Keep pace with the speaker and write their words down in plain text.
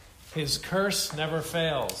His curse never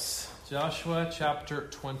fails. Joshua chapter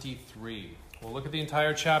 23. We'll look at the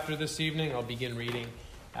entire chapter this evening. I'll begin reading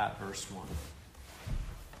at verse 1.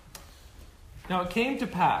 Now it came to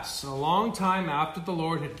pass, a long time after the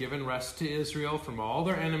Lord had given rest to Israel from all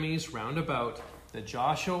their enemies round about, that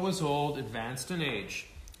Joshua was old, advanced in age.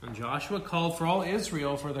 And Joshua called for all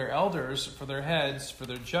Israel, for their elders, for their heads, for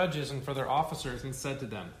their judges, and for their officers, and said to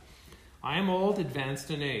them, I am old, advanced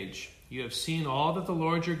in age. You have seen all that the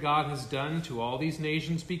Lord your God has done to all these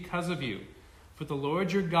nations because of you. For the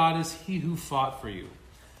Lord your God is he who fought for you.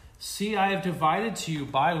 See, I have divided to you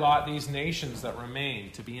by lot these nations that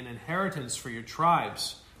remain, to be an inheritance for your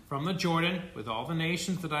tribes, from the Jordan, with all the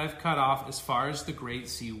nations that I have cut off, as far as the great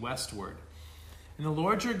sea westward. And the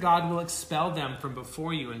Lord your God will expel them from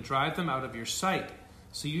before you and drive them out of your sight.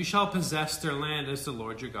 So you shall possess their land as the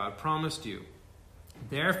Lord your God promised you.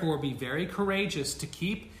 Therefore be very courageous to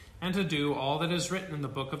keep and to do all that is written in the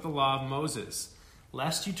book of the law of Moses,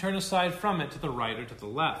 lest you turn aside from it to the right or to the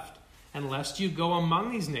left, and lest you go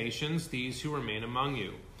among these nations, these who remain among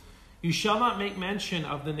you. You shall not make mention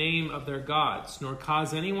of the name of their gods, nor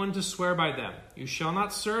cause anyone to swear by them. You shall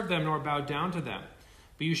not serve them nor bow down to them.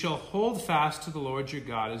 But you shall hold fast to the Lord your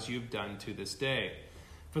God as you have done to this day.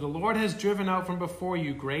 For the Lord has driven out from before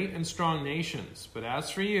you great and strong nations. But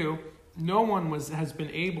as for you, no one has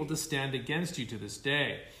been able to stand against you to this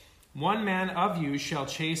day. One man of you shall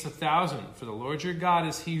chase 1,000, for the Lord your God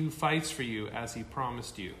is he who fights for you, as he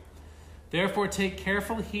promised you. Therefore take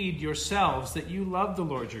careful heed yourselves that you love the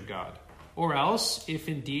Lord your God. Or else, if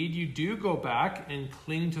indeed you do go back and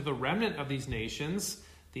cling to the remnant of these nations,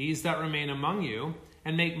 these that remain among you,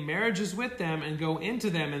 and make marriages with them and go into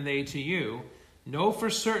them and they to you, know for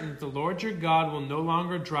certain that the Lord your God will no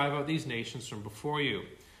longer drive out these nations from before you.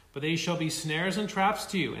 But they shall be snares and traps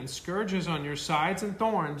to you, and scourges on your sides and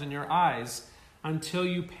thorns in your eyes, until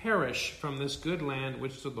you perish from this good land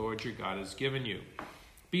which the Lord your God has given you.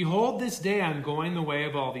 Behold, this day I am going the way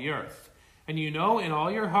of all the earth. And you know in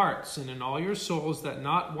all your hearts and in all your souls that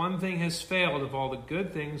not one thing has failed of all the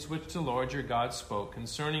good things which the Lord your God spoke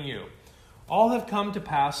concerning you. All have come to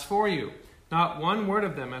pass for you. Not one word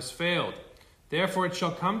of them has failed. Therefore it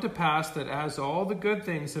shall come to pass that as all the good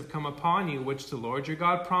things have come upon you, which the Lord your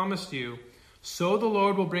God promised you, so the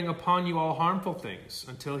Lord will bring upon you all harmful things,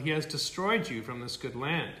 until he has destroyed you from this good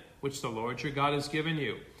land, which the Lord your God has given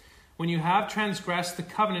you. When you have transgressed the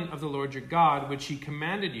covenant of the Lord your God, which he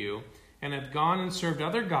commanded you, and have gone and served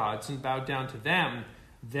other gods and bowed down to them,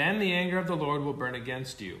 then the anger of the Lord will burn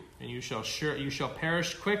against you, and you shall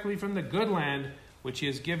perish quickly from the good land which he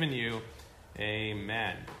has given you.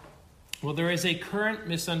 Amen. Well, there is a current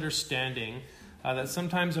misunderstanding that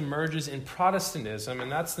sometimes emerges in Protestantism,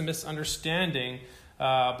 and that's the misunderstanding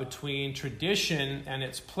between tradition and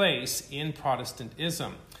its place in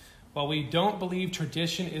Protestantism. While we don't believe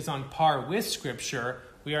tradition is on par with Scripture,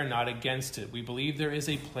 we are not against it. We believe there is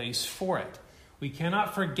a place for it. We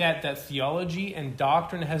cannot forget that theology and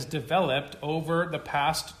doctrine has developed over the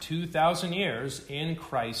past 2,000 years in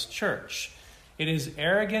Christ's church. It is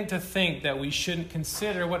arrogant to think that we shouldn't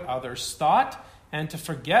consider what others thought and to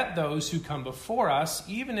forget those who come before us,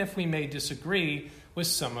 even if we may disagree with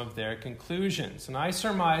some of their conclusions. And I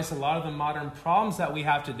surmise a lot of the modern problems that we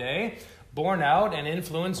have today, born out and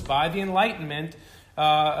influenced by the Enlightenment,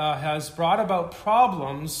 has brought about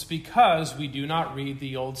problems because we do not read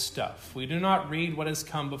the old stuff. We do not read what has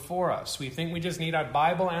come before us. We think we just need our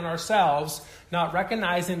Bible and ourselves, not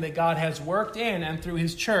recognizing that God has worked in and through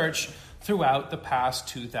his church throughout the past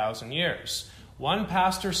 2,000 years. One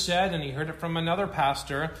pastor said, and he heard it from another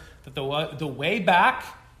pastor, that the way back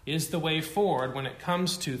is the way forward when it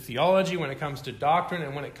comes to theology, when it comes to doctrine,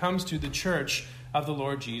 and when it comes to the church of the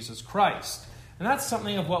Lord Jesus Christ. And that's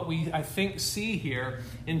something of what we, I think, see here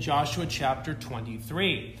in Joshua chapter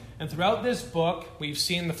 23. And throughout this book, we've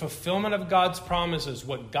seen the fulfillment of God's promises,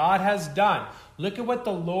 what God has done. Look at what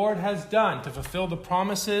the Lord has done to fulfill the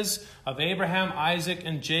promises of Abraham, Isaac,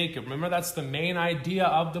 and Jacob. Remember, that's the main idea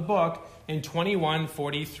of the book in 21,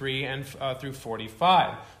 43, and through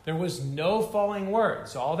 45. There was no falling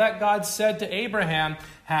words. All that God said to Abraham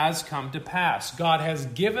has come to pass. God has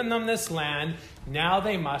given them this land. Now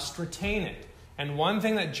they must retain it. And one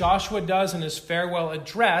thing that Joshua does in his farewell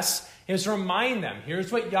address is remind them,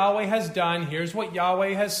 here's what Yahweh has done, here's what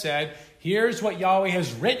Yahweh has said, here's what Yahweh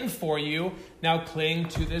has written for you, now cling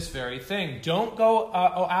to this very thing. Don't go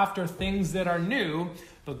after things that are new,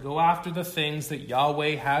 but go after the things that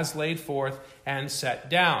Yahweh has laid forth and set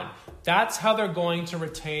down. That's how they're going to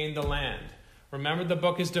retain the land. Remember, the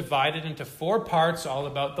book is divided into 4 parts all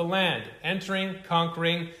about the land. Entering,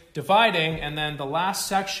 conquering, dividing, and then the last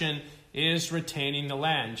section is retaining the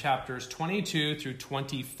land. Chapters 22 through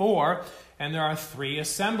 24, and there are 3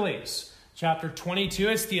 assemblies. Chapter 22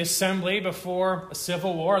 is the assembly before a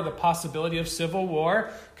civil war, the possibility of civil war,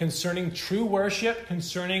 concerning true worship,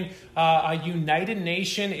 concerning a united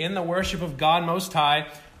nation in the worship of God Most High.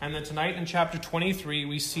 And then tonight in chapter 23,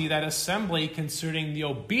 we see that assembly concerning the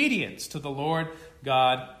obedience to the Lord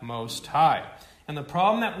God Most High. And the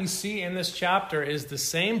problem that we see in this chapter is the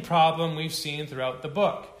same problem we've seen throughout the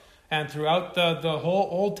book and throughout the whole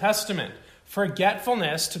Old Testament.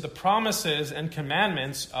 Forgetfulness to the promises and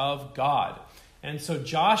commandments of God. And so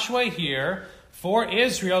Joshua here, for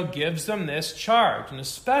Israel, gives them this charge, and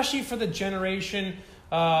especially for the generation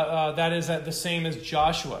that is the same as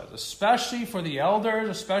Joshua, especially for the elders,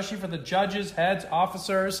 especially for the judges, heads,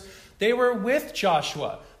 officers. They were with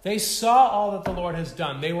Joshua. They saw all that the Lord has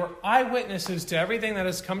done. They were eyewitnesses to everything that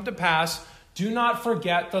has come to pass. Do not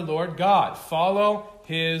forget the Lord God. Follow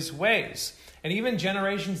his ways. And even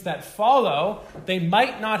generations that follow, they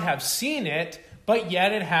might not have seen it, but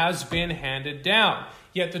yet it has been handed down.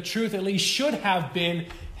 Yet the truth at least should have been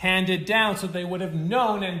handed down, so they would have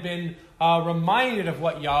known and been reminded of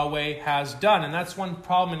what Yahweh has done. And that's one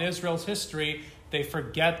problem in Israel's history. They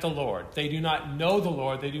forget the Lord. They do not know the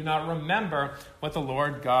Lord. They do not remember what the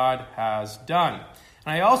Lord God has done.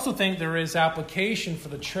 And I also think there is application for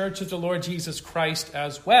the church of the Lord Jesus Christ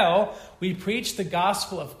as well. We preach the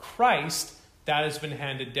gospel of Christ that has been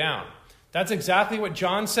handed down. That's exactly what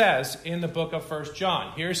John says in the book of 1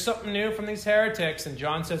 John. Here's something new from these heretics, and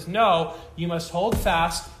John says, no, you must hold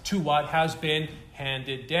fast to what has been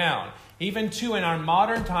handed down. Even too, in our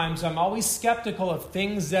modern times, I'm always skeptical of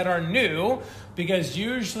things that are new, because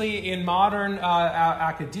usually in modern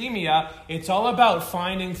academia, it's all about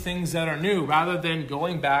finding things that are new rather than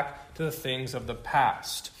going back to the things of the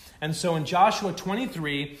past. And so in Joshua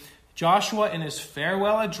 23, Joshua in his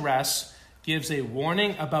farewell address gives a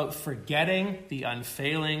warning about forgetting the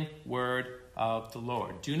unfailing word of the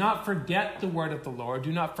Lord. Do not forget the word of the Lord.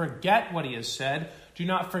 Do not forget what he has said. Do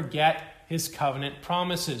not forget his covenant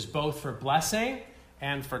promises, both for blessing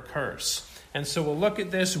and for curse. And so we'll look at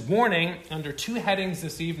this warning under 2 headings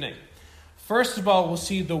this evening. First of all, we'll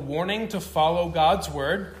see the warning to follow God's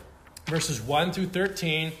word, verses 1 through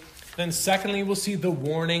 13. Then secondly, we'll see the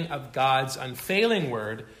warning of God's unfailing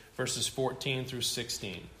word, verses 14 through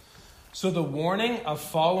 16. So the warning of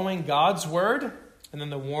following God's word, and then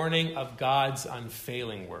the warning of God's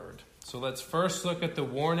unfailing word. So let's first look at the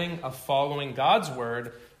warning of following God's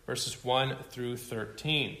word, verses 1 through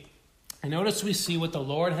 13. And notice we see what the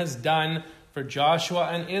Lord has done for Joshua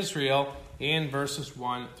and Israel in verses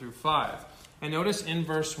 1 through 5. And notice in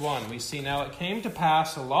verse 1, we see, now it came to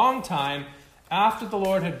pass a long time after the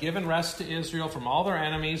Lord had given rest to Israel from all their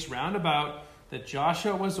enemies round about, that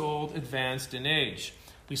Joshua was old, advanced in age.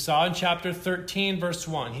 We saw in chapter 13, verse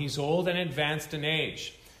 1, he's old and advanced in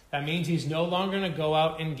age. That means he's no longer going to go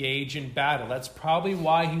out and engage in battle. That's probably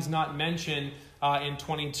why he's not mentioned in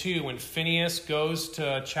 22 when Phinehas goes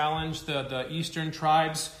to challenge the eastern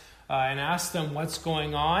tribes and ask them what's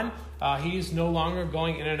going on. He's no longer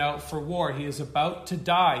going in and out for war. He is about to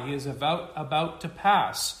die. He is about to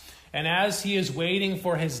pass. And as he is waiting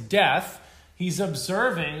for his death, he's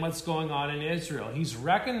observing what's going on in Israel. He's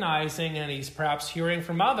recognizing, and he's perhaps hearing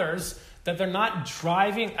from others, that they're not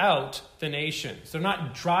driving out the nations. They're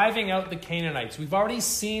not driving out the Canaanites. We've already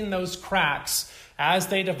seen those cracks as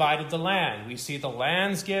they divided the land. We see the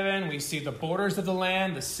lands given. We see the borders of the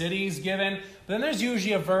land, the cities given. But then there's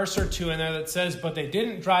usually a verse or two in there that says, but they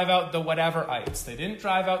didn't drive out the whateverites. They didn't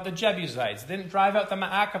drive out the Jebusites. They didn't drive out the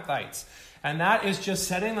Maacathites. And that is just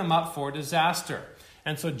setting them up for disaster.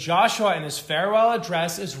 And so Joshua in his farewell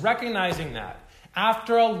address is recognizing that.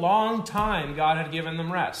 After a long time, God had given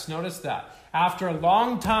them rest. Notice that. After a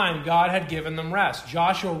long time, God had given them rest.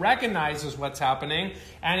 Joshua recognizes what's happening,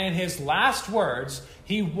 and in his last words,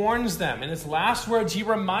 he warns them. In his last words, he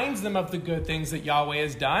reminds them of the good things that Yahweh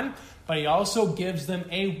has done, but he also gives them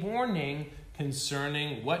a warning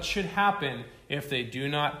concerning what should happen if they do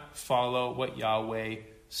not follow what Yahweh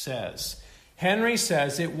says. Henry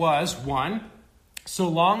says it was, 1, so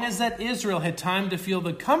long as that Israel had time to feel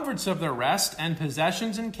the comforts of their rest and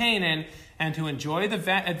possessions in Canaan and to enjoy the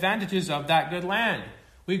advantages of that good land.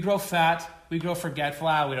 We grow fat, we grow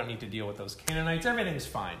forgetful, we don't need to deal with those Canaanites, everything's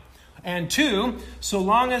fine. And 2, so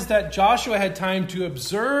long as that Joshua had time to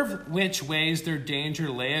observe which ways their danger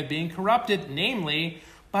lay of being corrupted, namely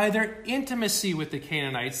by their intimacy with the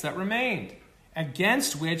Canaanites that remained,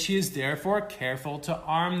 against which he is therefore careful to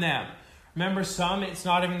arm them. Remember, some, it's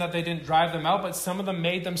not even that they didn't drive them out, but some of them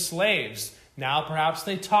made them slaves. Now perhaps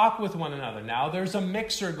they talk with one another. Now there's a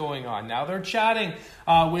mixer going on. Now they're chatting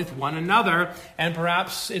with one another. And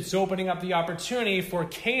perhaps it's opening up the opportunity for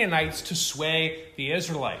Canaanites to sway the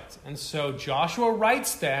Israelites. And so Joshua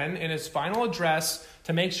writes then in his final address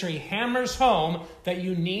to make sure he hammers home that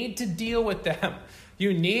you need to deal with them.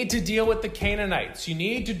 You need to deal with the Canaanites. You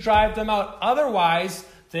need to drive them out. Otherwise,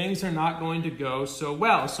 things are not going to go so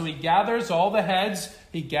well. So he gathers all the heads.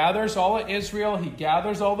 He gathers all of Israel. He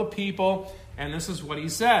gathers all the people. And this is what he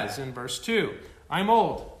says in verse 2. I'm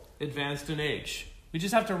old, advanced in age. We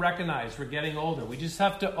just have to recognize we're getting older. We just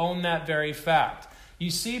have to own that very fact.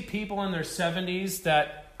 You see people in their 70s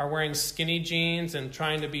that are wearing skinny jeans and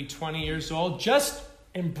trying to be 20 years old. Just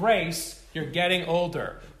embrace you're getting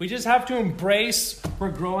older. We just have to embrace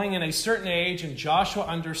we're growing in a certain age, and Joshua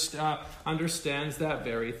understands that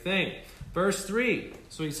very thing. Verse 3,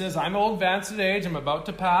 so he says, I'm old, advanced in age, I'm about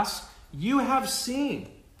to pass. You have seen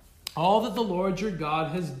all that the Lord your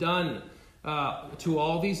God has done to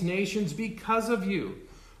all these nations because of you.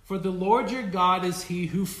 For the Lord your God is he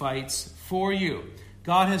who fights for you.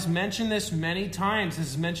 God has mentioned this many times.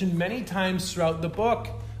 This is mentioned many times throughout the book.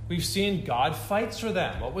 We've seen God fights for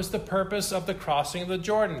them. What was the purpose of the crossing of the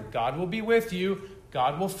Jordan? God will be with you.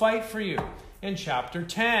 God will fight for you. In chapter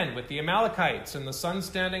 10 with the Amalekites and the sun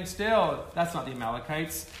standing still. That's not the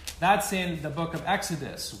Amalekites. That's in the book of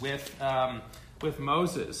Exodus with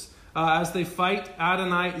Moses. As they fight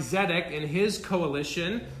Adonai-Zedek and his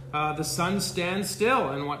coalition, the sun stands still.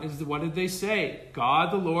 And what did they say?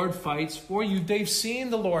 God, the Lord, fights for you. They've seen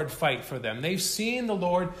the Lord fight for them. They've seen the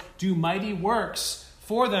Lord do mighty works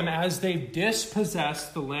for them as they've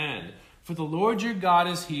dispossessed the land. For the Lord your God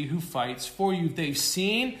is he who fights for you. They've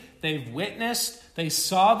seen, they've witnessed, they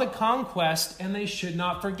saw the conquest, and they should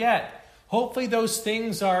not forget. Hopefully those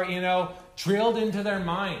things are, drilled into their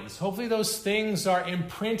minds. Hopefully those things are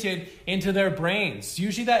imprinted into their brains.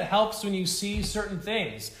 Usually that helps when you see certain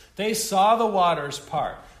things. They saw the waters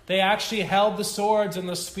part. They actually held the swords and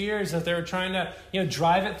the spears as they were trying to,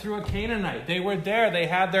 drive it through a Canaanite. They were there. They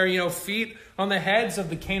had their, feet on the heads of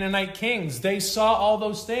the Canaanite kings. They saw all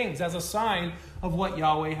those things as a sign of what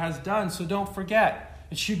Yahweh has done. So don't forget.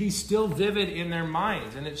 It should be still vivid in their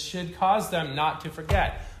minds, and it should cause them not to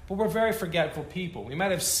forget. But we're very forgetful people. We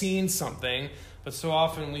might have seen something, but so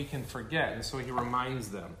often we can forget. And so he reminds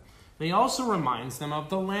them. And he also reminds them of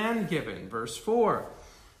the land given. Verse 4.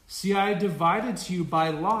 See, I divided to you by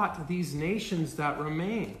lot these nations that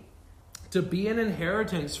remain, to be an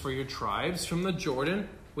inheritance for your tribes from the Jordan,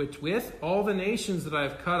 which with all the nations that I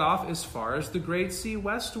have cut off as far as the great sea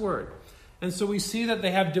westward. And so we see that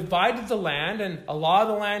they have divided the land, and a lot of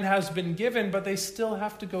the land has been given, but they still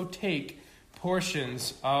have to go take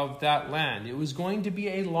portions of that land. It was going to be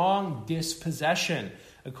a long dispossession,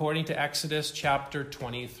 according to Exodus chapter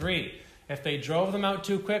 23. If they drove them out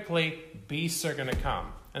too quickly, beasts are going to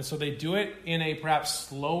come. And so they do it in a perhaps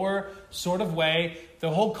slower sort of way. The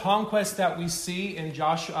whole conquest that we see in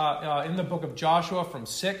Joshua, in the book of Joshua from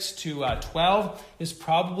 6 to 12 is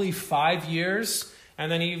probably 5 years. And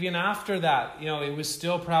then even after that, it was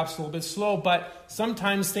still perhaps a little bit slow. But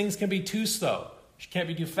sometimes things can be too slow. It can't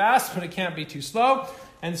be too fast, but it can't be too slow.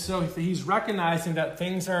 And so he's recognizing that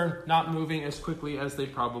things are not moving as quickly as they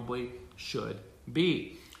probably should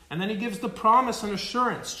be. And then he gives the promise and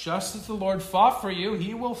assurance, just as the Lord fought for you,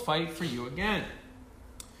 he will fight for you again.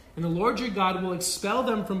 And the Lord your God will expel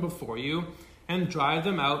them from before you and drive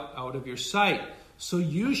them out of your sight. So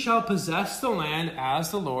you shall possess the land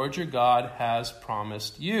as the Lord your God has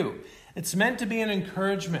promised you. It's meant to be an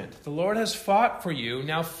encouragement. The Lord has fought for you,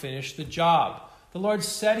 now finish the job. The Lord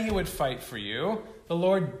said he would fight for you. The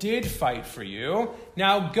Lord did fight for you.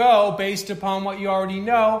 Now go, based upon what you already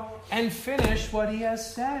know, and finish what he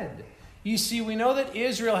has said. You see, we know that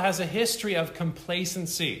Israel has a history of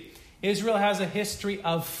complacency. Israel has a history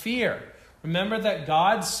of fear. Remember that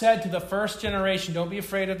God said to the first generation, don't be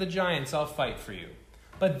afraid of the giants, I'll fight for you.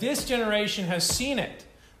 But this generation has seen it.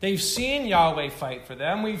 They've seen Yahweh fight for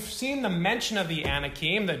them. We've seen the mention of the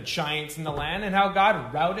Anakim, the giants in the land, and how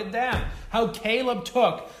God routed them. How Caleb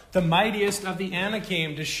took the mightiest of the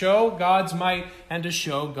Anakim to show God's might and to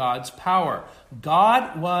show God's power.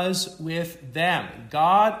 God was with them.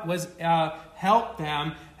 God was helped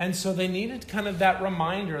them. And so they needed kind of that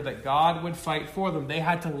reminder that God would fight for them. They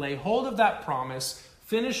had to lay hold of that promise,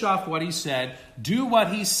 finish off what he said, do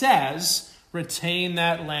what he says, retain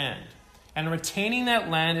that land. And retaining that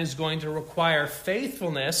land is going to require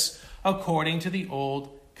faithfulness according to the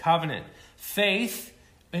Old Covenant. Faith,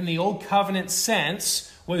 in the Old Covenant sense,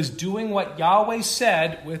 was doing what Yahweh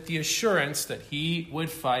said with the assurance that he would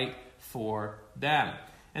fight for them.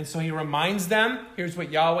 And so he reminds them, here's what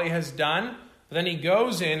Yahweh has done. But then he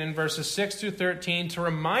goes in verses 6 through 13 to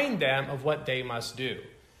remind them of what they must do.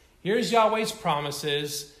 Here's Yahweh's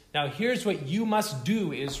promises. Now here's what you must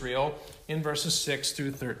do, Israel, in verses 6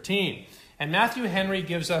 through 13. And Matthew Henry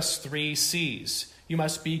gives us 3 C's. You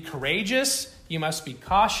must be courageous, you must be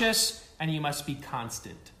cautious, and you must be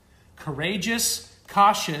constant. Courageous,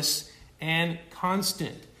 cautious, and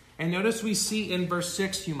constant. And notice we see in verse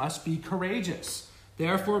 6, you must be courageous.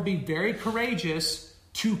 Therefore, be very courageous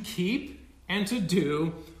to keep and to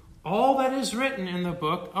do all that is written in the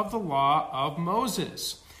book of the law of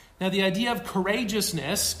Moses. Now, the idea of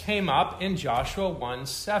courageousness came up in Joshua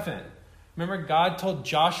 1:7. Remember, God told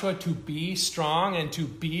Joshua to be strong and to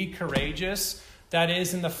be courageous. That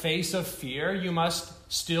is, in the face of fear, you must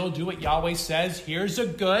still do what Yahweh says. Here's a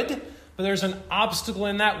good, but there's an obstacle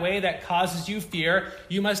in that way that causes you fear.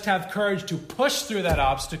 You must have courage to push through that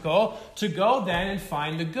obstacle, to go then and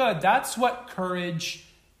find the good. That's what courage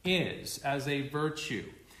is as a virtue.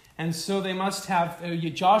 And so they must have,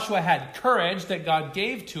 Joshua had courage that God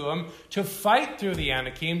gave to him to fight through the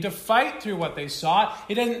Anakim, to fight through what they saw.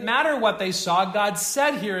 It doesn't matter what they saw. God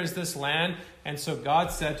said, here is this land. And so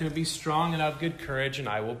God said to him, be strong and of good courage, and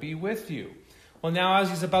I will be with you. Well, now as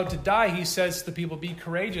he's about to die, he says to the people, be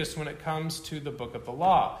courageous when it comes to the book of the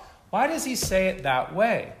law. Why does he say it that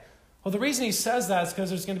way? Well, the reason he says that is because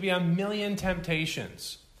there's going to be a million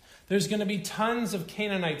temptations. There's going to be tons of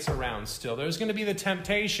Canaanites around still. There's going to be the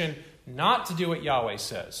temptation not to do what Yahweh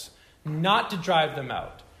says, not to drive them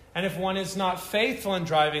out. And if one is not faithful in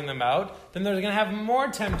driving them out, then they're going to have more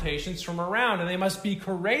temptations from around, and they must be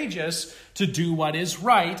courageous to do what is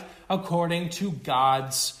right according to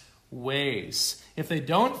God's ways. If they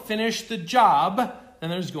don't finish the job, then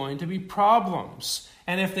there's going to be problems.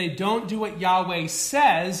 And if they don't do what Yahweh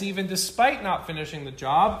says, even despite not finishing the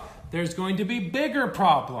job, there's going to be bigger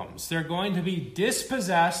problems. They're going to be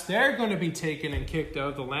dispossessed. They're going to be taken and kicked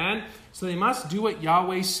out of the land. So they must do what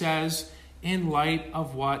Yahweh says in light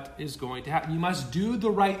of what is going to happen. You must do the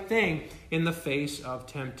right thing in the face of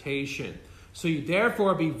temptation. So you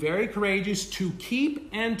therefore be very courageous to keep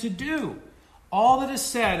and to do all that is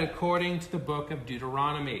said according to the book of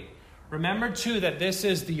Deuteronomy. Remember, too, that this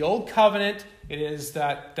is the old covenant. It is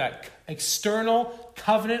that external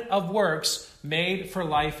covenant of works made for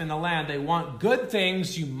life in the land. They want good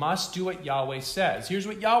things. You must do what Yahweh says. Here's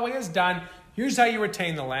what Yahweh has done. Here's how you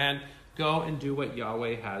retain the land. Go and do what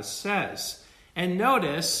Yahweh has says. And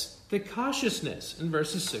notice the cautiousness in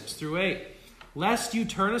verses 6 through 8. Lest you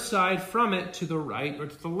turn aside from it to the right or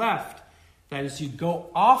to the left. That is, you go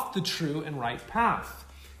off the true and right path.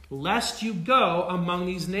 Lest you go among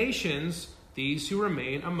these nations, these who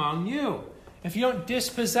remain among you. If you don't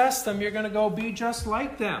dispossess them, you're going to go be just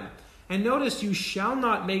like them. And notice, you shall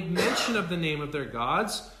not make mention of the name of their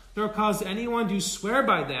gods, nor cause anyone to swear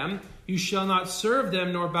by them. You shall not serve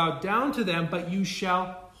them, nor bow down to them, but you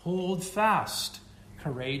shall hold fast.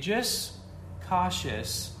 Courageous,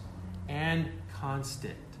 cautious, and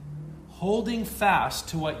constant. Holding fast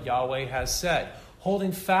to what Yahweh has said.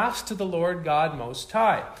 Holding fast to the Lord God Most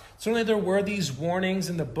High. Certainly there were these warnings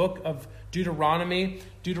in the book of Deuteronomy.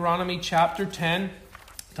 Deuteronomy chapter 10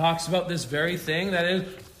 talks about this very thing. That is,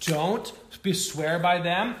 don't swear by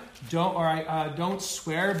them. Don't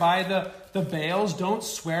swear by the Baals. Don't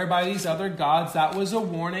swear by these other gods. That was a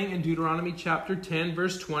warning in Deuteronomy chapter 10,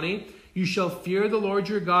 verse 20. You shall fear the Lord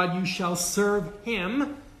your God. You shall serve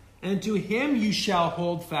him. And to him you shall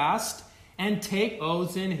hold fast and take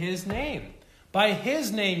oaths in his name. By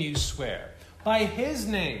his name you swear. By his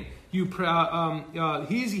name he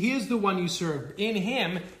is the one you serve. In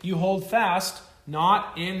him you hold fast,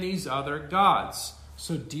 not in these other gods.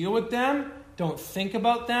 So deal with them. Don't think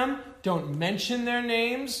about them. Don't mention their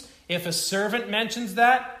names. If a servant mentions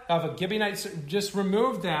that of a Gibeonite, just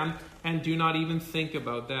remove them and do not even think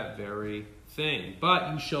about that very thing.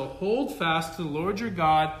 But you shall hold fast to the Lord your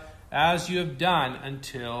God as you have done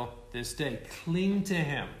until this day. Cling to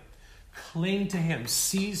him. Cling to him.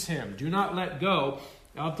 Seize him. Do not let go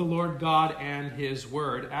of the Lord God and his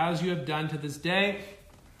word, as you have done to this day.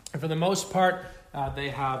 And for the most part, they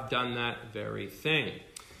have done that very thing.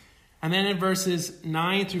 And then in verses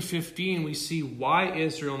 9 through 15, we see why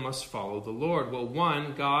Israel must follow the Lord. Well,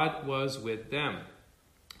 one, God was with them.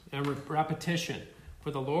 And repetition.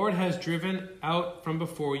 For the Lord has driven out from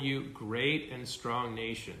before you great and strong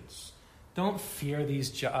nations. Don't fear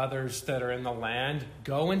these others that are in the land.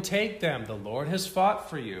 Go and take them. The Lord has fought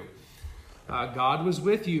for you. God was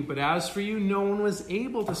with you, but as for you, no one was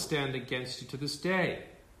able to stand against you to this day.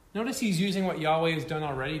 Notice he's using what Yahweh has done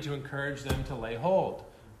already to encourage them to lay hold.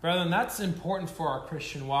 Brethren, that's important for our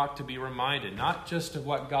Christian walk to be reminded, not just of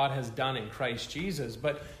what God has done in Christ Jesus,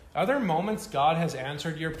 but Are there moments God has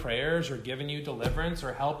answered your prayers or given you deliverance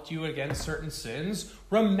or helped you against certain sins?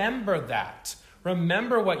 Remember that.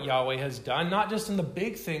 Remember what Yahweh has done, not just in the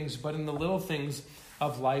big things, but in the little things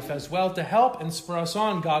of life as well, to help and spur us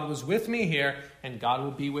on. God was with me here, and God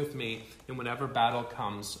will be with me in whatever battle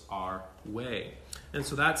comes our way. And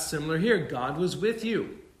so that's similar here. God was with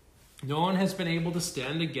you. No one has been able to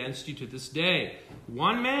stand against you to this day.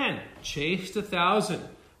 One man chased 1,000.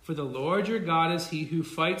 For the Lord your God is he who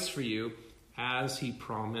fights for you, as he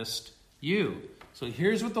promised you. So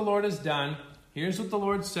here's what the Lord has done. Here's what the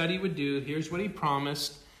Lord said he would do. Here's what he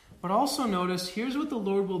promised. But also notice, here's what the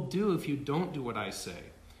Lord will do if you don't do what I say.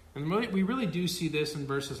 And we really do see this in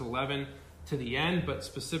verses 11 to the end, but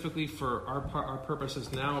specifically for our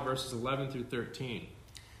purposes now, verses 11 through 13.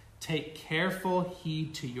 Take careful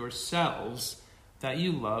heed to yourselves that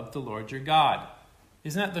you love the Lord your God.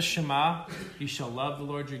 Isn't that the Shema? You shall love the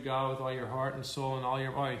Lord your God with all your heart and soul and all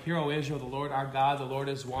your might. Hear, O Israel, the Lord our God, the Lord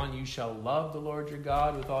is one. You shall love the Lord your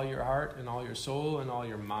God with all your heart and all your soul and all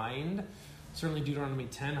your mind. Certainly Deuteronomy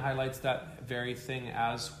 10 highlights that very thing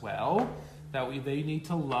as well, that they need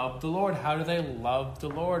to love the Lord. How do they love the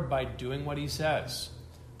Lord? By doing what he says,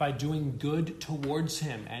 by doing good towards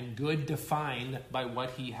him, and good defined by what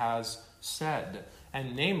he has said,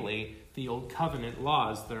 and namely the old covenant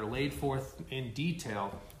laws that are laid forth in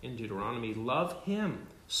detail in Deuteronomy. Love him,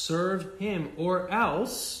 serve him, or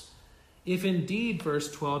else, if indeed,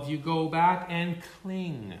 verse 12, you go back and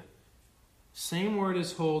cling. Same word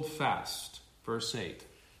as hold fast, verse 8.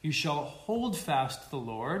 You shall hold fast to the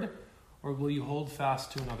Lord, or will you hold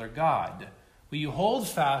fast to another God? Will you hold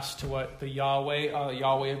fast to what the Yahweh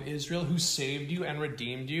of Israel, who saved you and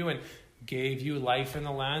redeemed you and gave you life in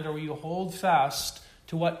the land, or will you hold fast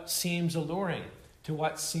to what seems alluring, to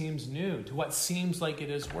what seems new, to what seems like it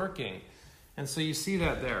is working? And so you see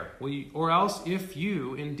that there. Or else, if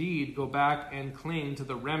you indeed go back and cling to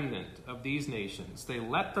the remnant of these nations, they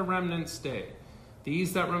let the remnant stay,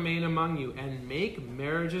 these that remain among you, and make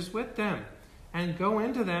marriages with them, and go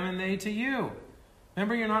into them and they to you.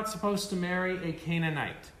 Remember, you're not supposed to marry a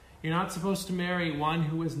Canaanite. You're not supposed to marry one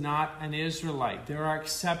who is not an Israelite. There are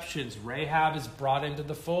exceptions. Rahab is brought into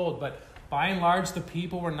the fold, but by and large, the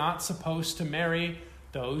people were not supposed to marry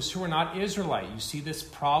those who were not Israelite. You see this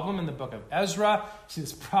problem in the book of Ezra. You see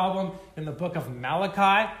this problem in the book of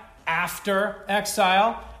Malachi after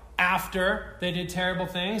exile, after they did terrible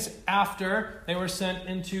things, after they were sent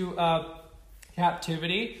into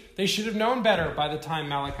captivity. They should have known better by the time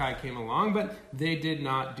Malachi came along, but they did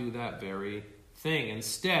not do that very thing.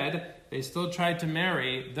 Instead, they still tried to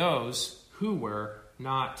marry those who were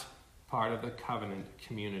not part of the covenant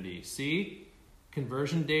community. See?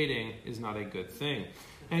 Conversion dating is not a good thing.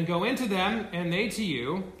 And go into them, and they to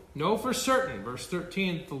you. Know for certain, verse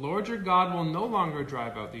 13, the Lord your God will no longer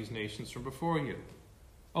drive out these nations from before you.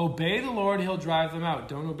 Obey the Lord, he'll drive them out.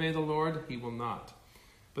 Don't obey the Lord, he will not.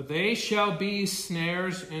 But they shall be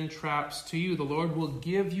snares and traps to you. The Lord will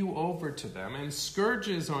give you over to them, and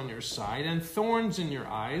scourges on your side, and thorns in your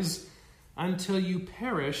eyes, until you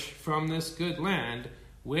perish from this good land,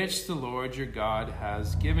 which the Lord your God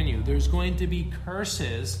has given you. There's going to be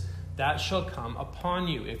curses that shall come upon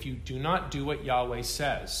you if you do not do what Yahweh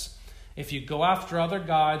says. If you go after other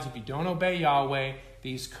gods, if you don't obey Yahweh,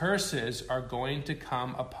 these curses are going to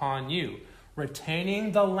come upon you.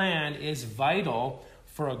 Retaining the land is vital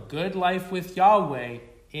for a good life with Yahweh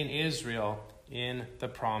in Israel in the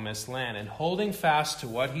promised land. And holding fast to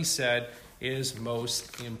what he said is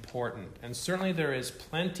most important. And certainly there is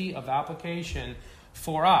plenty of application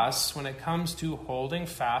for us when it comes to holding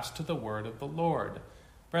fast to the word of the Lord.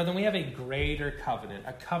 Brethren, we have a greater covenant,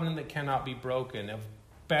 a covenant that cannot be broken, of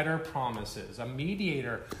better promises, a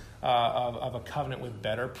mediator of a covenant with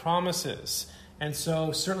better promises. And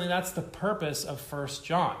so certainly that's the purpose of 1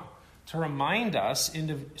 John. To remind us,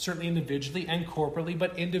 certainly individually and corporately,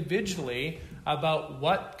 but individually, about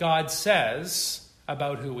what God says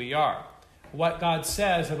about who we are. What God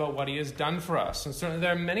says about what he has done for us. And certainly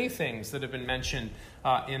there are many things that have been mentioned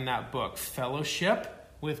in that book. Fellowship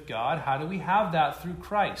with God, how do we have that? Through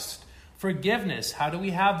Christ. Forgiveness, how do we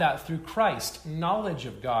have that? Through Christ. Knowledge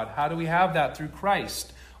of God, how do we have that? Through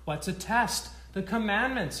Christ. What's a test? The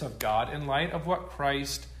commandments of God in light of what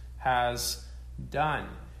Christ has done.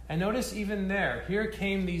 And notice even there, here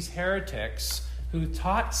came these heretics who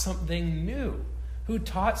taught something new, who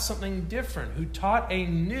taught something different, who taught a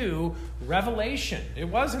new revelation. It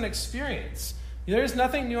was an experience. There's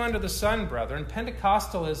nothing new under the sun, brethren.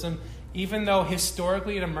 Pentecostalism, even though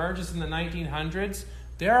historically it emerges in the 1900s,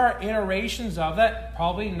 there are iterations of it,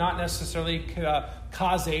 probably not necessarily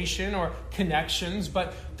causation or connections,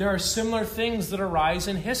 but there are similar things that arise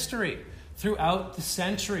in history throughout the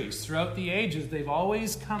centuries, throughout the ages. They've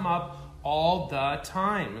always come up all the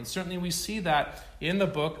time. And certainly we see that in the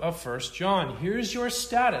book of 1 John. Here's your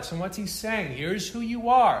status. And what's he saying? Here's who you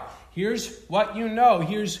are. Here's what you know.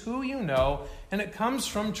 Here's who you know. And it comes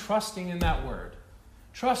from trusting in that word.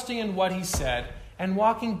 Trusting in what he said and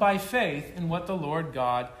walking by faith in what the Lord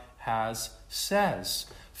God says.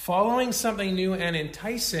 Following something new and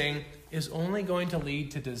enticing is only going to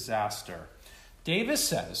lead to disaster. Davis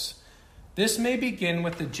says, this may begin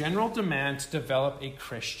with the general demand to develop a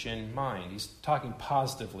Christian mind. He's talking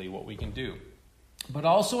positively what we can do. But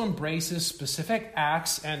also embraces specific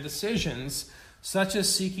acts and decisions, such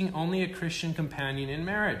as seeking only a Christian companion in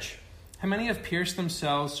marriage. How many have pierced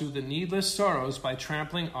themselves through the needless sorrows by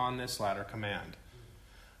trampling on this latter command?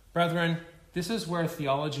 Brethren, this is where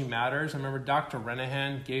theology matters. I remember Dr.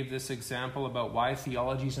 Renahan gave this example about why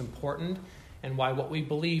theology is important and why what we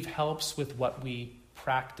believe helps with what we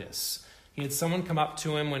practice. He had someone come up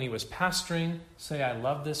to him when he was pastoring, say, I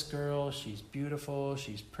love this girl, she's beautiful,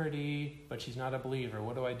 she's pretty, but she's not a believer.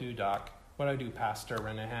 What do I do, Doc? What do I do, Pastor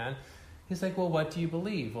Renahan? He's like, well, what do you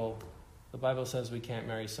believe? Well, the Bible says we can't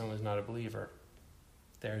marry someone who's not a believer.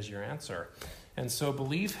 There's your answer. And so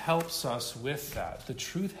belief helps us with that. The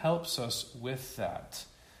truth helps us with that.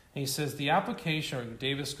 And he says the application, or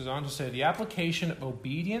Davis goes on to say, the application of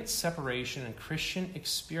obedience, separation, and Christian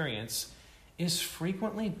experience is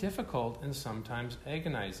frequently difficult and sometimes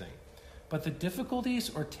agonizing. But the difficulties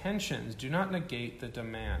or tensions do not negate the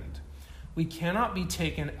demand. We cannot be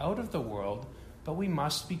taken out of the world, but we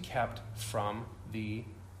must be kept from the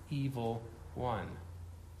evil one.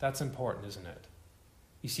 That's important, isn't it?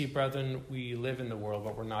 You see, brethren, we live in the world,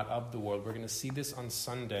 but we're not of the world. We're going to see this on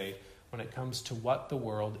Sunday when it comes to what the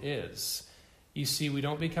world is. You see, we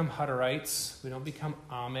don't become Hutterites. We don't become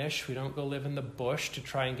Amish. We don't go live in the bush to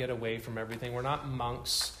try and get away from everything. We're not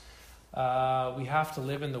monks. We have to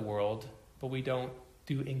live in the world, but we don't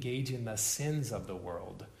engage in the sins of the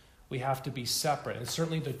world. We have to be separate. And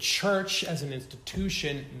certainly the church as an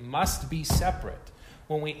institution must be separate.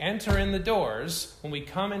 When we enter in the doors, when we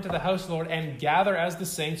come into the house of the Lord and gather as the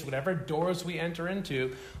saints, whatever doors we enter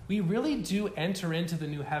into, we really do enter into the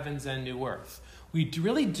new heavens and new earth. We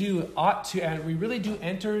really do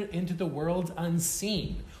enter into the world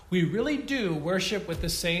unseen. We really do worship with the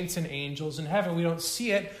saints and angels in heaven. We don't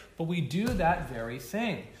see it, but we do that very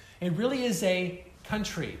thing. It really is a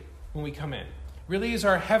country when we come in. It really is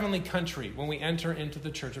our heavenly country when we enter into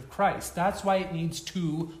the Church of Christ. That's why it needs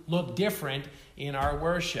to look different in our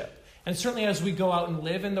worship. And certainly as we go out and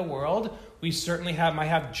live in the world, we certainly might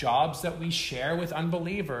have jobs that we share with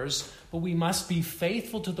unbelievers, but we must be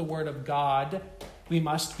faithful to the Word of God. We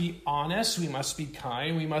must be honest. We must be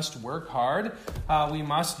kind. We must work hard. We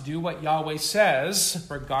must do what Yahweh says,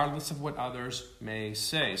 regardless of what others may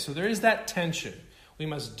say. So there is that tension. We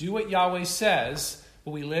must do what Yahweh says,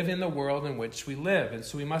 but we live in the world in which we live. And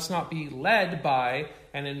so we must not be led by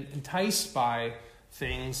and enticed by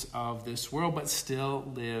things of this world, but still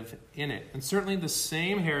live in it. And certainly the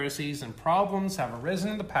same heresies and problems have arisen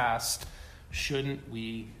in the past. Shouldn't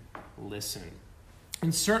we listen?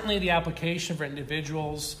 And certainly the application for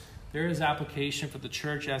individuals, there is application for the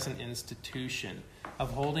church as an institution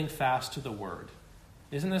of holding fast to the word.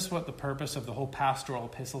 Isn't this what the purpose of the whole pastoral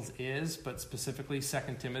epistles is, but specifically 2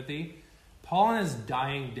 Timothy? Paul in his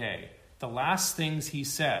dying day, the last things he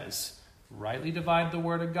says, rightly divide the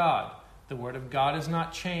word of God. The word of God is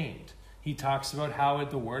not chained. He talks about how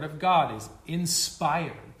the word of God is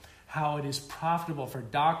inspired, how it is profitable for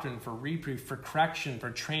doctrine, for reproof, for correction, for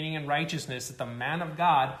training in righteousness, that the man of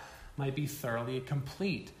God might be thoroughly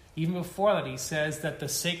complete. Even before that, he says that the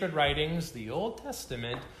sacred writings, the Old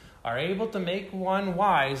Testament, are able to make one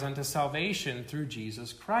wise unto salvation through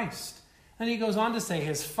Jesus Christ. And he goes on to say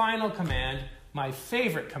his final command, my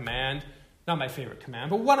favorite command, not my favorite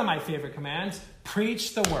command, but one of my favorite commands,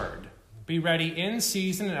 preach the word. Be ready in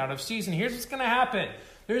season and out of season. Here's what's going to happen.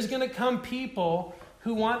 There's going to come people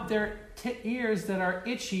who want their ears that are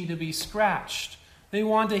itchy to be scratched. They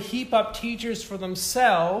want to heap up teachers for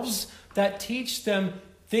themselves that teach them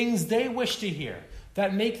things they wish to hear,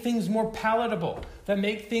 that make things more palatable, that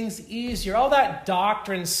make things easier. All that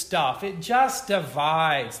doctrine stuff, it just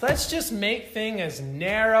divides. Let's just make things as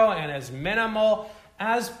narrow and as minimal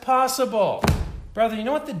as possible. Brother, you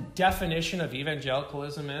know what the definition of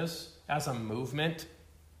evangelicalism is as a movement?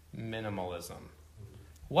 Minimalism.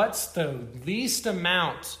 What's the least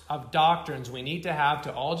amount of doctrines we need to have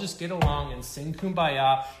to all just get along and sing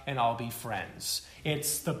Kumbaya and all be friends?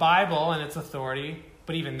 It's the Bible and its authority, but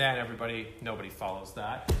But even then, nobody follows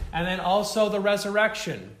that. And then also the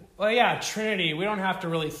resurrection. Well, yeah, Trinity, we don't have to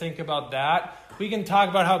really think about that. We can talk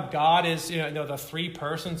about how God is, the three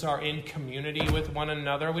persons are in community with one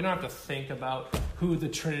another. We don't have to think about who the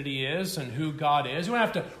Trinity is and who God is. We don't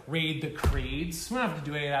have to read the creeds. We don't have to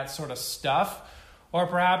do any of that sort of stuff. Or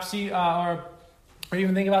perhaps, or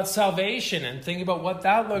even think about salvation and think about what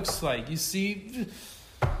that looks like. You see,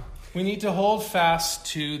 we need to hold fast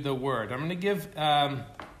to the Word. I'm going to give a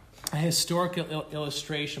historical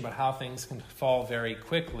illustration about how things can fall very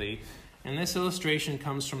quickly. And this illustration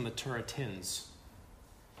comes from the Turretins,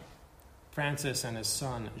 Francis and his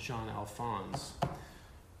son, Jean-Alphonse.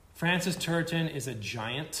 Francis Turretin is a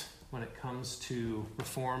giant when it comes to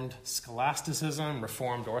Reformed scholasticism,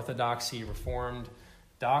 Reformed orthodoxy, Reformed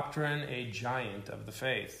doctrine, a giant of the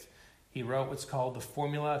faith. He wrote what's called the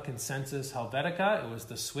Formula Consensus Helvetica. It was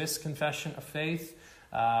the Swiss confession of faith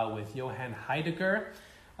with Johann Heidegger.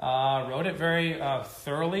 Wrote it very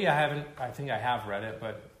thoroughly. I think I have read it,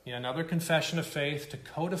 but another confession of faith to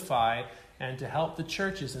codify and to help the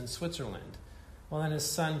churches in Switzerland. Well, then his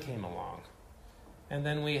son came along. And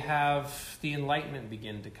then we have the Enlightenment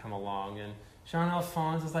begin to come along. And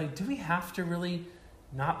Jean-Alphonse is like, do we have to really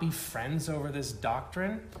not be friends over this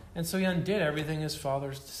doctrine? And so he undid everything his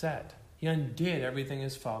father said. He undid everything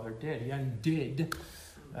his father did. He undid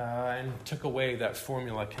and took away that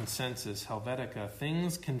Formula Consensus Helvetica.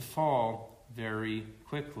 Things can fall very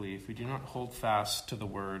quickly if we do not hold fast to the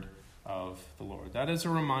word of the Lord. That is a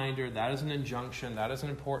reminder, that is an injunction, that is an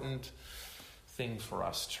important thing for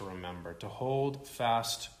us to remember, to hold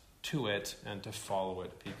fast to it and to follow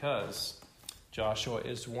it, because Joshua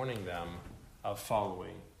is warning them of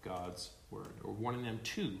following God's word, or warning them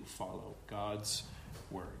to follow God's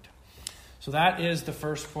word. So that is the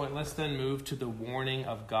first point. Let's then move to the warning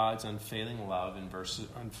of God's unfailing love in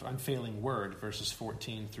unfailing word, verses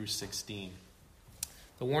 14 through 16.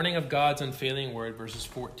 The warning of God's unfailing word, verses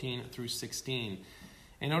 14 through 16.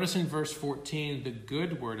 And notice in verse 14, the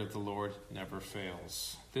good word of the Lord never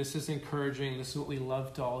fails. This is encouraging. This is what we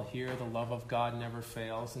love to all hear. The love of God never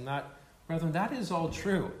fails. And that, brethren, that is all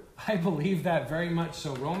true. I believe that very much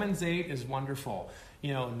so. Romans 8 is wonderful.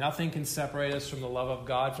 Nothing can separate us from the love of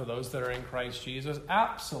God for those that are in Christ Jesus.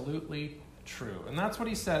 Absolutely true. And that's what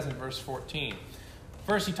he says in verse 14.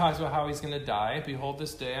 First, he talks about how he's going to die. Behold,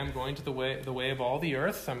 this day I'm going to the way of all the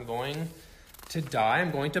earth. I'm going to die. I'm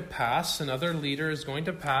going to pass. Another leader is going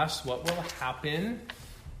to pass. What will happen?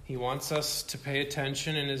 He wants us to pay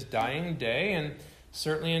attention in his dying day. And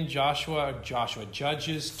certainly in Judges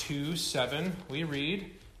 2:7, we read,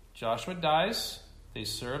 Joshua dies. They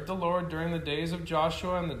served the Lord during the days of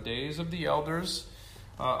Joshua and the days of the elders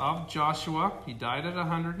of Joshua. He died at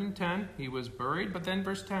 110. He was buried. But then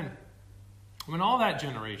verse 10. When all that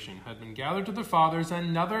generation had been gathered to their fathers,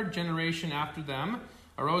 another generation after them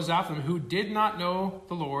arose after them who did not know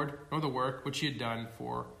the Lord nor the work which he had done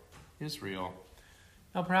for Israel.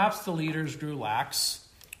 Now perhaps the leaders grew lax.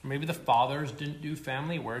 Or maybe the fathers didn't do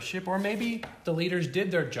family worship. Or maybe the leaders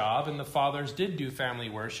did their job and the fathers did do family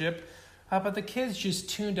worship. But the kids just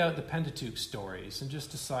tuned out the Pentateuch stories and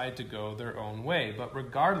just decided to go their own way. But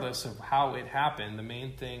regardless of how it happened, the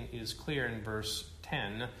main thing is clear in verse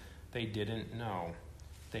 10. They didn't know.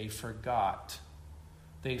 They forgot.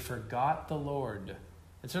 They forgot the Lord.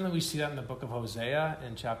 And certainly we see that in the book of Hosea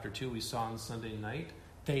in chapter 2 we saw on Sunday night.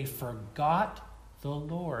 They forgot the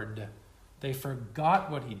Lord. They forgot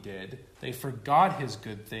what he did. They forgot his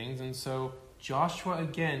good things. And so Joshua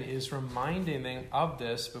again is reminding them of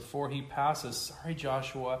this before he passes. Sorry,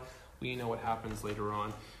 Joshua. We know what happens later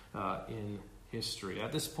on in history.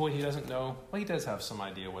 At this point, he doesn't know. Well, he does have some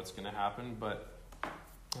idea what's going to happen, but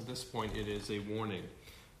at this point, it is a warning.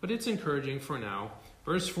 But it's encouraging for now.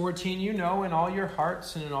 Verse 14, you know in all your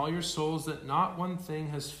hearts and in all your souls that not one thing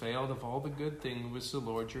has failed of all the good things which the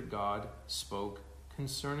Lord your God spoke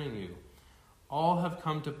concerning you. All have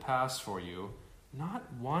come to pass for you.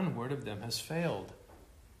 Not one word of them has failed.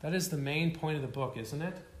 That is the main point of the book, isn't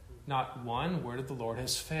it? Not one word of the Lord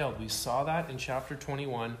has failed. We saw that in chapter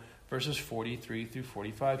 21, verses 43 through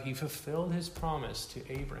 45. He fulfilled his promise to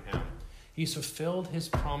Abraham. He's fulfilled his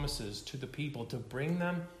promises to the people to bring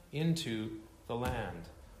them into the land.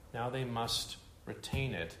 Now they must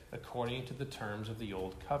retain it according to the terms of the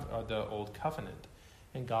old covenant.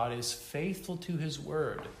 And God is faithful to his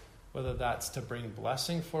word, whether that's to bring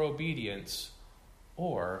blessing for obedience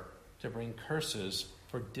or to bring curses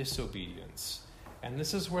for disobedience. And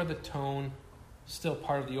this is where the tone, still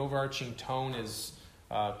part of the overarching tone, is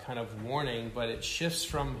kind of warning, but it shifts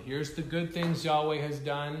from here's the good things Yahweh has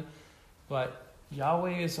done, but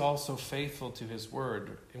Yahweh is also faithful to his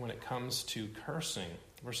word when it comes to cursing.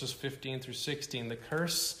 Verses 15 through 16, the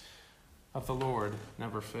curse of the Lord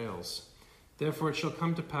never fails. Therefore it shall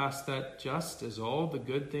come to pass that just as all the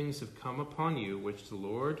good things have come upon you, which the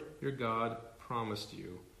Lord your God promised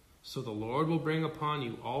you, so the Lord will bring upon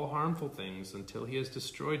you all harmful things until he has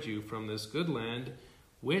destroyed you from this good land,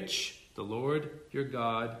 which the Lord your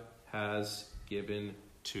God has given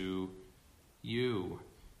to you.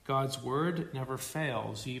 God's word never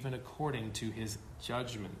fails, even according to his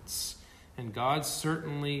judgments. And God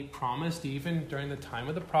certainly promised, even during the time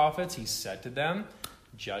of the prophets, he said to them,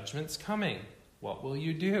 judgment's coming. What will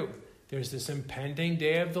you do? There's this impending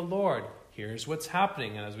day of the Lord. Here's what's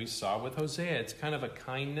happening. And as we saw with Hosea, it's kind of a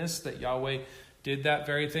kindness that Yahweh did that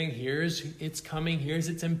very thing. Here's it's coming. Here's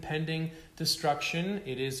its impending destruction.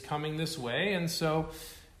 It is coming this way. And so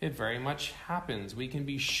it very much happens. We can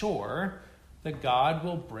be sure that God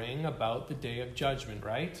will bring about the day of judgment,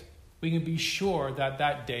 right? We can be sure that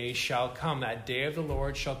that day shall come. That day of the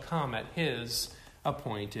Lord shall come at his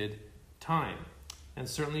appointed time. And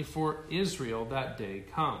certainly for Israel, that day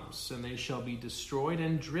comes, and they shall be destroyed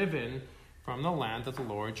and driven from the land that the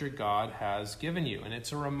Lord your God has given you. And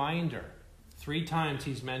it's a reminder. 3 times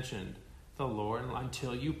he's mentioned the Lord,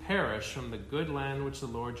 until you perish from the good land which the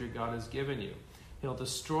Lord your God has given you. He'll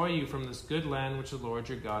destroy you from this good land which the Lord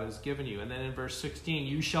your God has given you. And then in verse 16,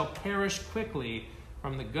 you shall perish quickly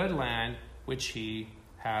from the good land which he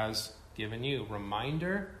has given you.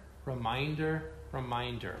 Reminder, reminder,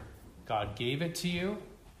 reminder. God gave it to you,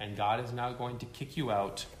 and God is now going to kick you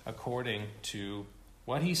out according to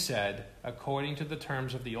what he said, according to the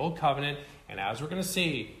terms of the old covenant. And as we're going to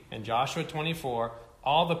see in Joshua 24,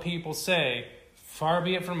 all the people say, far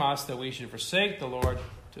be it from us that we should forsake the Lord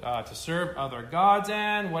to serve other gods.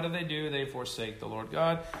 And what do? They forsake the Lord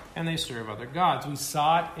God, and they serve other gods. We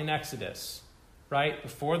saw it in Exodus, right?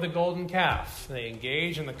 Before the golden calf, they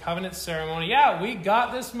engage in the covenant ceremony. Yeah, we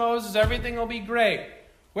got this, Moses. Everything will be great.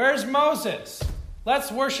 Where's Moses? Let's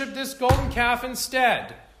worship this golden calf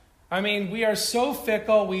instead. I mean, we are so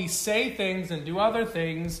fickle. We say things and do other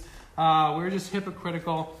things. We're just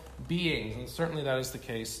hypocritical beings. And certainly that is the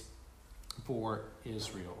case for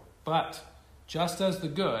Israel. But just as the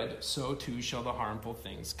good, so too shall the harmful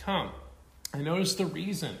things come. And notice the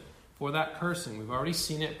reason for that cursing. We've already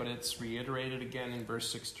seen it, but it's reiterated again in verse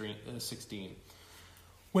 16.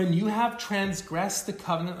 When you have transgressed the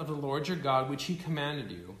covenant of the Lord your God, which he commanded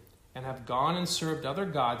you, and have gone and served other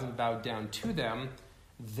gods and bowed down to them,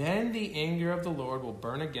 then the anger of the Lord will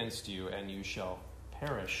burn against you, and you shall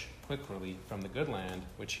perish quickly from the good land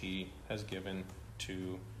which he has given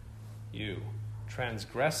to you.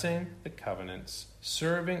 Transgressing the covenants,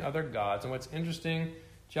 serving other gods. And what's interesting,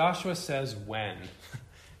 Joshua says when.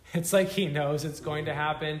 It's like he knows it's going to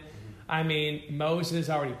happen. I mean, Moses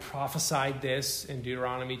already prophesied this in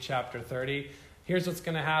Deuteronomy chapter 30. Here's what's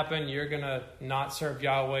going to happen. You're going to not serve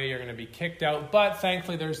Yahweh. You're going to be kicked out. But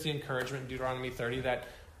thankfully, there's the encouragement in Deuteronomy 30 that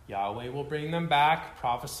Yahweh will bring them back,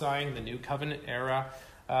 prophesying the new covenant era.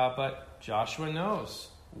 But Joshua knows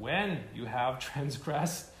when you have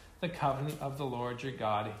transgressed the covenant of the Lord your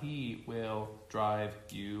God, he will drive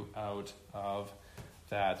you out of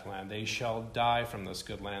that land. They shall die from this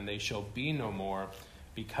good land. They shall be no more,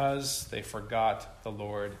 because they forgot the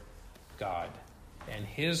Lord God. And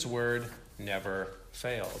his word never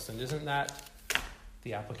fails. And isn't that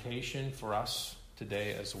the application for us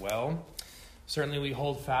today as well? Certainly we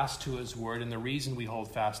hold fast to his word, and the reason we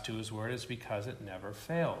hold fast to his word is because it never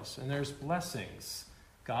fails. And there's blessings.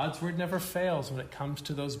 God's word never fails when it comes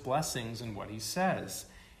to those blessings and what he says.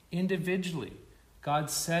 Individually,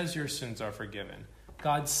 God says your sins are forgiven.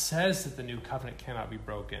 God says that the new covenant cannot be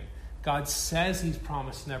broken. God says he's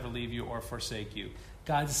promised to never leave you or forsake you.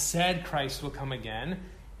 God said Christ will come again.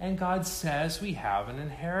 And God says we have an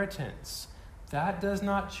inheritance. That does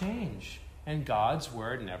not change. And God's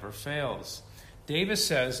word never fails. Davis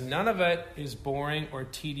says, none of it is boring or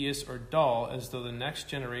tedious or dull, as though the next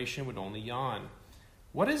generation would only yawn.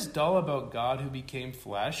 What is dull about God who became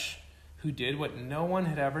flesh, who did what no one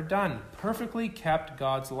had ever done, perfectly kept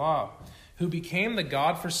God's law, who became the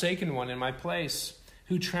God-forsaken one in my place,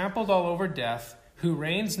 who trampled all over death, who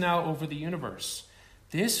reigns now over the universe?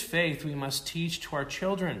 This faith we must teach to our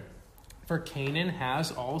children. For Canaan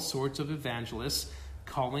has all sorts of evangelists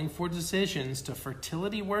calling for decisions to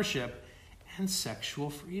fertility worship and sexual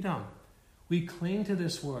freedom. We cling to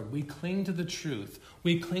this word. We cling to the truth.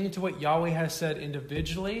 We cling to what Yahweh has said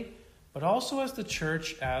individually, but also as the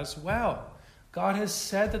church as well. God has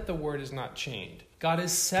said that the word is not chained. God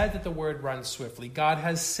has said that the word runs swiftly. God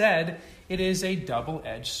has said it is a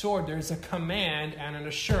double-edged sword. There's a command and an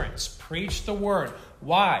assurance. Preach the word.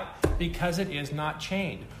 Why? Because it is not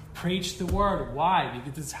chained. Preach the word. Why?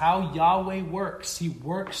 Because it's how Yahweh works. He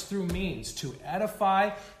works through means to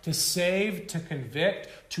edify, to save, to convict,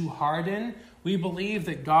 to harden. We believe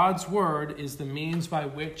that God's word is the means by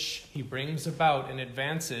which he brings about and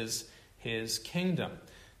advances his kingdom.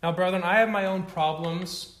 Now, brethren, I have my own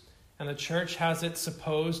problems, and the church has its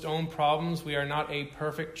supposed own problems. We are not a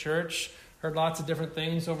perfect church. Heard lots of different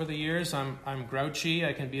things over the years. I'm grouchy.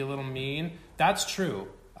 I can be a little mean. That's true.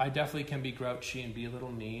 I definitely can be grouchy and be a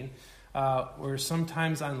little mean. We're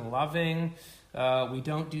sometimes unloving. We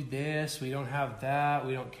don't do this. We don't have that.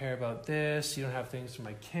 We don't care about this. You don't have things for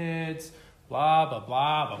my kids. Blah, blah,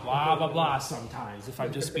 blah, blah, blah, blah, blah sometimes, if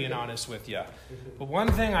I'm just being honest with you. But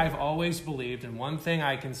one thing I've always believed, and one thing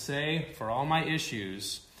I can say for all my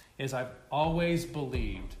issues, is I've always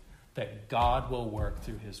believed that God will work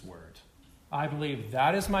through his word. I believe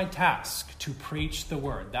that is my task, to preach the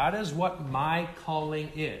word. That is what my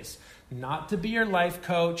calling is. Not to be your life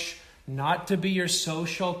coach, not to be your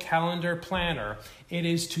social calendar planner. It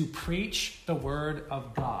is to preach the word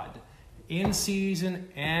of God in season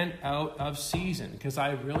and out of season, because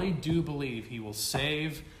I really do believe he will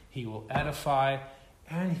save, he will edify,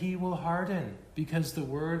 and he will harden, because the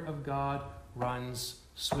word of God runs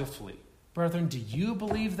swiftly. Brethren, do you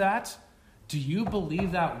believe that? Do you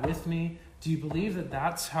believe that with me? Do you believe that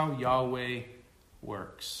that's how Yahweh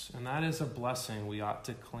works? And that is a blessing we ought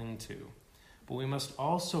to cling to. But we must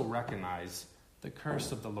also recognize the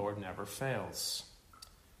curse of the Lord never fails.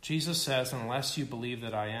 Jesus says, unless you believe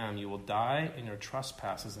that I am, you will die in your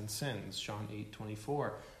trespasses and sins. John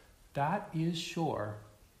 8:24. That is sure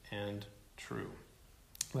and true.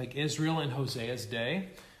 Like Israel in Hosea's day,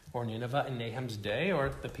 or Nineveh in Nahum's day, or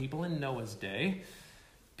the people in Noah's day,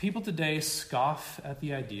 people today scoff at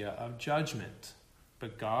the idea of judgment.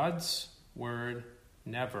 But God's word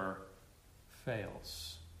never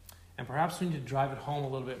fails. And perhaps we need to drive it home a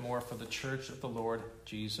little bit more for the church of the Lord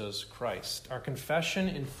Jesus Christ. Our confession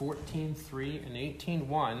in 14:3 and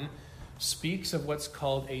 18:1 speaks of what's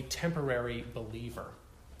called a temporary believer.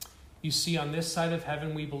 You see, on this side of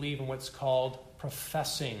heaven, we believe in what's called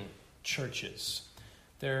professing churches.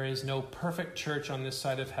 There is no perfect church on this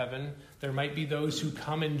side of heaven. There might be those who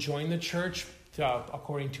come and join the church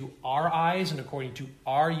according to our eyes and according to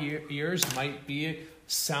our ears, might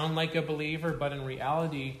sound like a believer, but in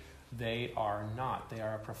reality, they are not. They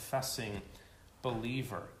are a professing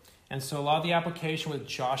believer. And so a lot of the application with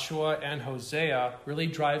Joshua and Hosea really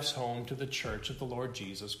drives home to the church of the Lord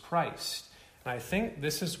Jesus Christ. And I think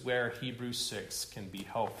this is where Hebrews 6 can be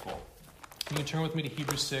helpful. Can you turn with me to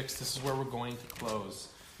Hebrews 6? This is where we're going to close.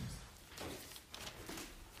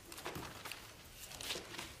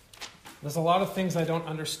 There's a lot of things I don't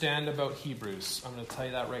understand about Hebrews. I'm going to tell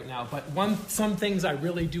you that right now. But some things I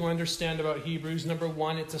really do understand about Hebrews. Number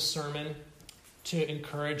one, it's a sermon to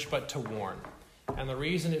encourage but to warn. And the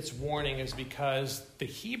reason it's warning is because the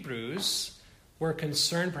Hebrews were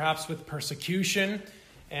concerned perhaps with persecution.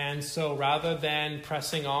 And so rather than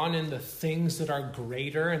pressing on in the things that are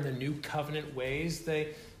greater in the new covenant ways,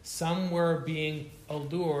 some were being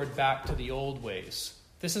allured back to the old ways.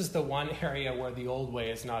 This is the one area where the old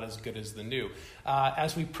way is not as good as the new.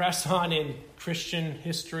 As we press on in Christian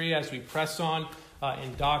history, as we press on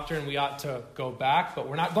in doctrine, we ought to go back, but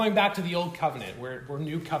we're not going back to the old covenant. We're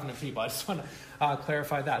new covenant people. I just want to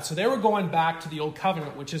clarify that. So they were going back to the old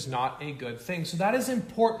covenant, which is not a good thing. So that is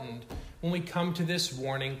important when we come to this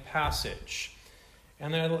warning passage.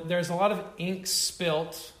 And there's a lot of ink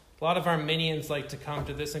spilt. A lot of Arminians like to come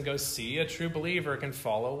to this and go, see, a true believer can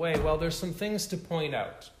fall away. Well, there's some things to point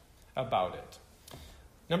out about it.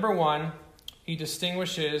 Number one, he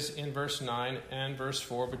distinguishes in verse 9 and verse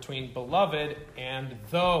 4 between beloved and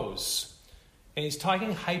those. And he's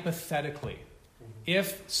talking hypothetically.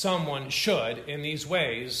 If someone should, in these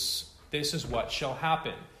ways, this is what shall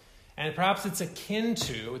happen. And perhaps it's akin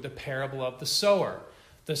to the parable of the sower.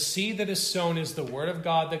 The seed that is sown is the word of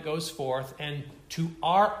God that goes forth, and to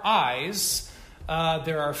our eyes,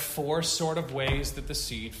 there are four sort of ways that the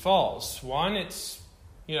seed falls. One,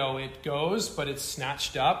 it goes, but it's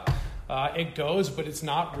snatched up. It goes, but it's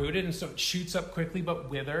not rooted, and so it shoots up quickly, but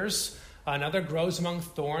withers. Another grows among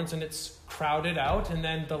thorns, and it's crowded out. And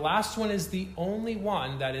then the last one is the only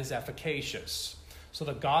one that is efficacious. So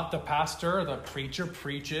the pastor, the preacher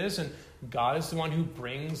preaches, and God is the one who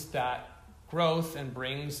brings that growth and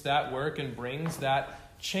brings that work and brings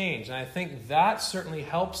that change. And I think that certainly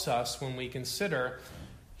helps us when we consider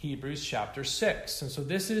Hebrews chapter 6. And so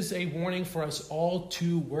this is a warning for us all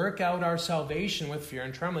to work out our salvation with fear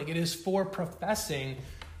and trembling. It is for professing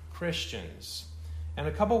Christians. And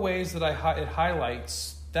a couple ways that it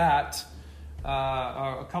highlights that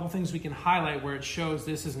a couple things we can highlight where it shows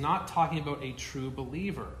this is not talking about a true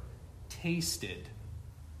believer. Tasted.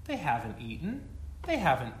 They haven't eaten. They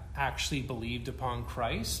haven't actually believed upon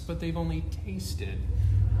Christ, but they've only tasted.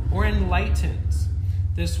 Or enlightened.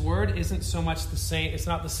 This word isn't so much the same, it's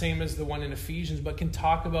not the same as the one in Ephesians, but can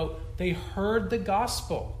talk about they heard the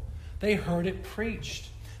gospel. They heard it preached.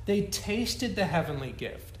 They tasted the heavenly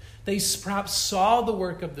gift. They perhaps saw the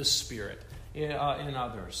work of the Spirit in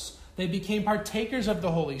others. They became partakers of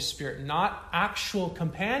the Holy Spirit, not actual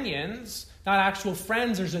companions, not actual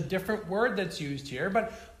friends. There's a different word that's used here,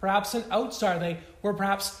 but perhaps an outsider. They were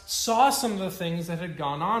perhaps saw some of the things that had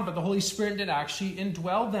gone on, but the Holy Spirit did actually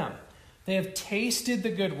indwell them. They have tasted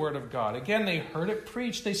the good word of God. Again, they heard it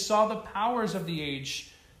preached. They saw the powers of the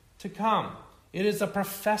age to come. It is a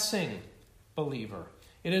professing believer.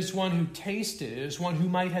 It is one who tasted. It is one who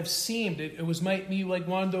might have seemed. Might be like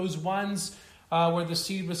one of those ones where the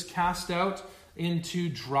seed was cast out into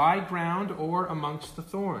dry ground or amongst the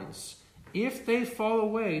thorns. If they fall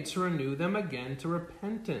away, to renew them again to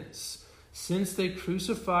repentance, since they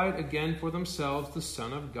crucified again for themselves the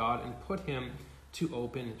Son of God and put him to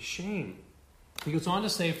open shame. He goes on to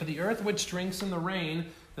say, for the earth which drinks in the rain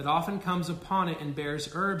that often comes upon it and bears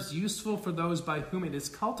herbs useful for those by whom it is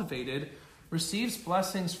cultivated, receives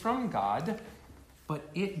blessings from God, but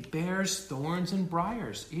it bears thorns and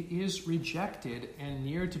briars. It is rejected and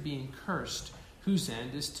near to being cursed, whose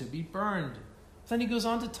end is to be burned. Then he goes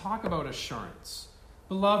on to talk about assurance.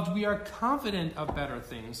 Beloved, we are confident of better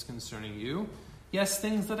things concerning you, yes,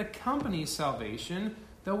 things that accompany salvation,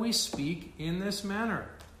 though we speak in this manner.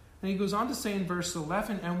 And he goes on to say in verse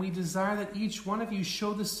 11, and we desire that each one of you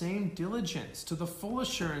show the same diligence to the full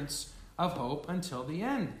assurance of hope until the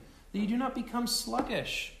end, that you do not become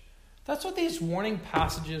sluggish. That's what these warning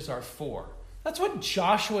passages are for. That's what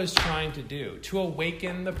Joshua is trying to do, to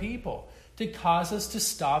awaken the people, to cause us to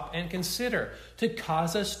stop and consider, to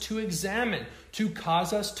cause us to examine, to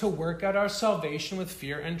cause us to work out our salvation with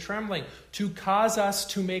fear and trembling, to cause us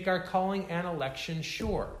to make our calling and election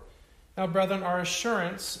sure. Now, brethren, our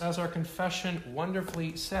assurance, as our confession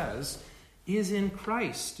wonderfully says, is in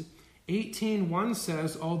Christ. 18:1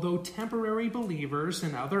 says, although temporary believers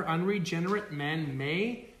and other unregenerate men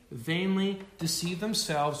may vainly deceive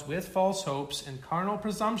themselves with false hopes and carnal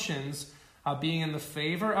presumptions, being in the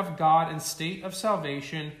favor of God and state of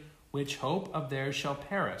salvation, which hope of theirs shall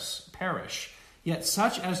perish. Yet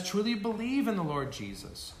such as truly believe in the Lord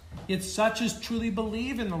Jesus, and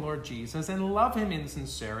love him in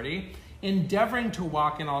sincerity, endeavoring to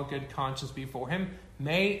walk in all good conscience before him,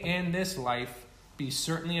 may in this life be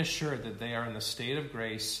certainly assured that they are in the state of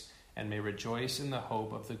grace and may rejoice in the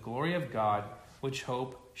hope of the glory of God, which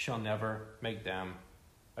hope shall never make them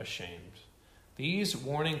ashamed. These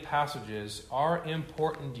warning passages are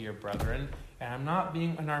important, dear brethren, and I'm not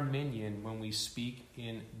being an Arminian when we speak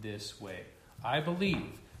in this way. I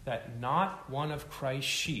believe that not one of Christ's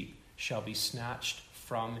sheep shall be snatched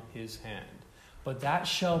from his hand, but that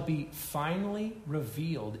shall be finally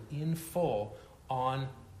revealed in full on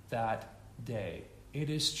that day. It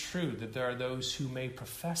is true that there are those who may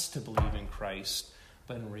profess to believe in Christ,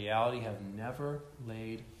 but in reality have never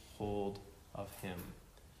laid hold of him.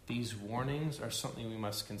 These warnings are something we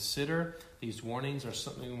must consider. These warnings are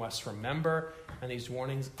something we must remember. And these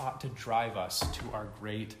warnings ought to drive us to our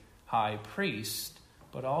great high priest,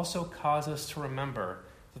 but also cause us to remember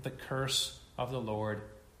that the curse of the Lord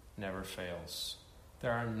never fails.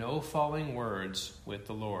 There are no falling words with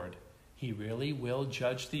the Lord. He really will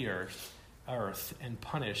judge the earth and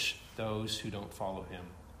punish those who don't follow him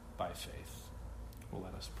by faith. Well,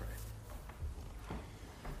 let us pray.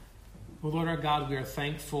 Well, Lord our God, we are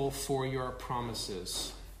thankful for your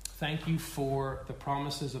promises. Thank you for the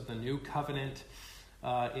promises of the new covenant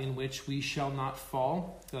in which we shall not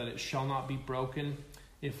fall, that it shall not be broken.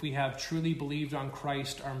 If we have truly believed on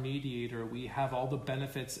Christ, our mediator, we have all the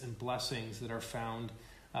benefits and blessings that are found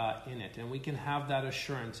in it. And we can have that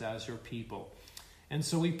assurance as your people. And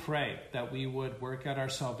so we pray that we would work out our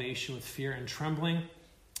salvation with fear and trembling,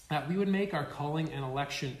 that we would make our calling and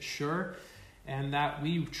election sure, and that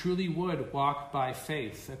we truly would walk by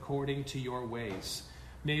faith according to your ways.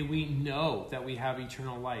 May we know that we have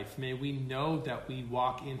eternal life. May we know that we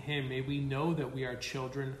walk in him. May we know that we are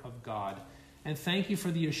children of God. And thank you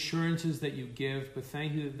for the assurances that you give, but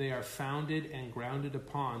thank you that they are founded and grounded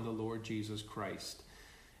upon the Lord Jesus Christ.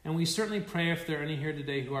 And we certainly pray if there are any here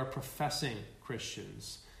today who are professing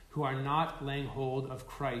Christians, who are not laying hold of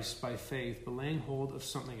Christ by faith, but laying hold of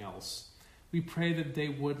something else. We pray that they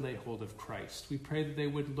would lay hold of Christ. We pray that they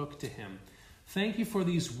would look to him. Thank you for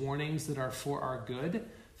these warnings that are for our good.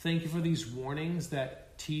 Thank you for these warnings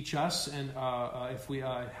that teach us and if we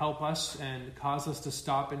help us and cause us to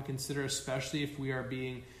stop and consider, especially if we are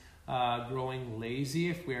being growing lazy,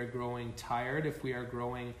 if we are growing tired, if we are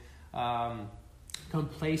growing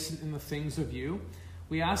complacent in the things of you.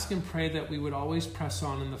 We ask and pray that we would always press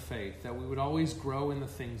on in the faith, that we would always grow in the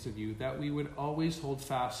things of you, that we would always hold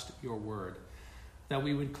fast your word, that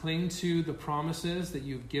we would cling to the promises that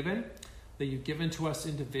you've given to us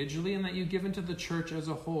individually, and that you've given to the church as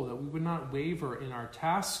a whole, that we would not waver in our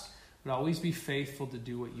task, but always be faithful to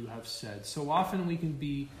do what you have said. So often we can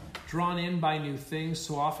be drawn in by new things,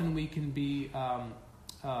 so often we can be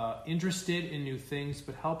interested in new things,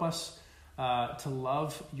 but help us to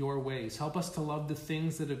love your ways. Help us to love the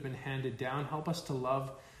things that have been handed down. Help us to love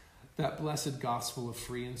that blessed gospel of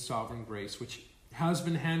free and sovereign grace, which has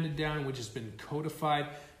been handed down, which has been codified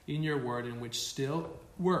in your word, and which still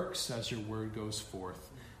works as your word goes forth.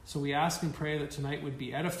 So we ask and pray that tonight would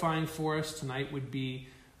be edifying for us, tonight would be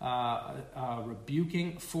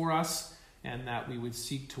rebuking for us, and that we would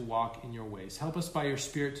seek to walk in your ways. Help us by your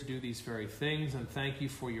Spirit to do these very things, and thank you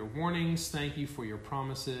for your warnings, thank you for your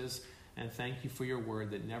promises, and thank you for your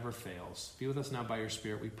word that never fails. Be with us now by your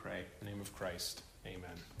Spirit, we pray. In the name of Christ,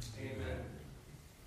 amen. Amen.